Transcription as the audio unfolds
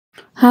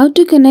How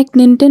to connect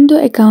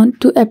Nintendo account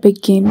to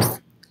Epic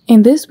Games.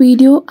 In this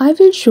video, I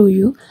will show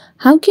you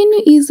how can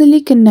you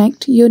easily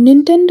connect your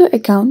Nintendo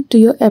account to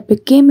your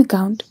Epic Game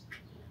account.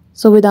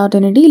 So without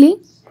any delay,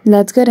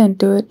 let's get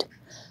into it.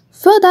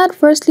 For that,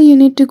 firstly you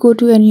need to go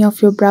to any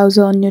of your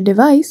browser on your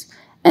device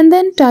and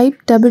then type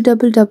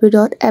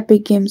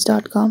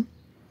www.epicgames.com.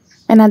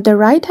 And at the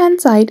right hand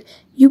side,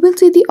 you will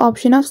see the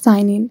option of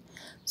sign in.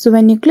 So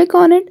when you click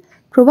on it,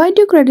 provide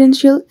your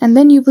credential and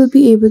then you will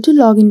be able to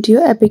log into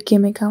your Epic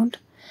Game account.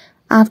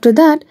 After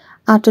that,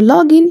 after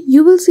login,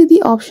 you will see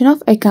the option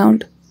of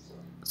account.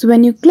 So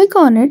when you click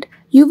on it,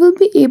 you will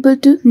be able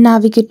to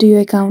navigate to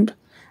your account.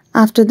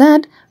 After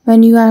that,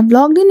 when you have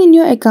logged in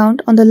your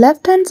account, on the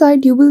left hand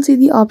side, you will see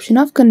the option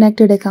of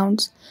connected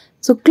accounts.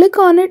 So click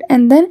on it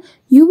and then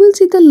you will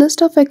see the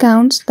list of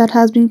accounts that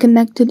has been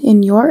connected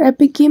in your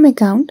Epic Game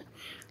account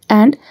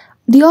and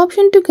the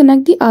option to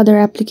connect the other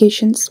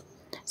applications.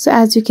 So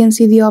as you can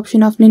see the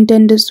option of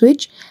Nintendo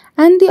Switch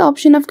and the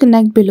option of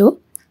connect below.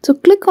 So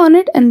click on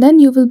it and then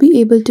you will be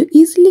able to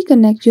easily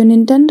connect your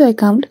Nintendo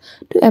account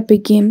to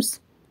Epic Games.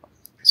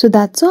 So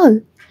that's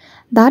all.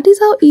 That is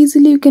how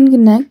easily you can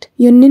connect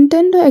your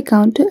Nintendo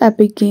account to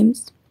Epic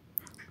Games.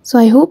 So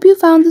I hope you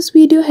found this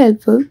video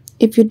helpful.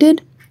 If you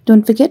did,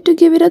 don't forget to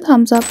give it a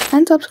thumbs up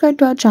and subscribe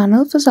to our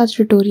channel for such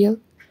tutorial.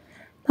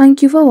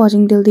 Thank you for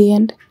watching till the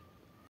end.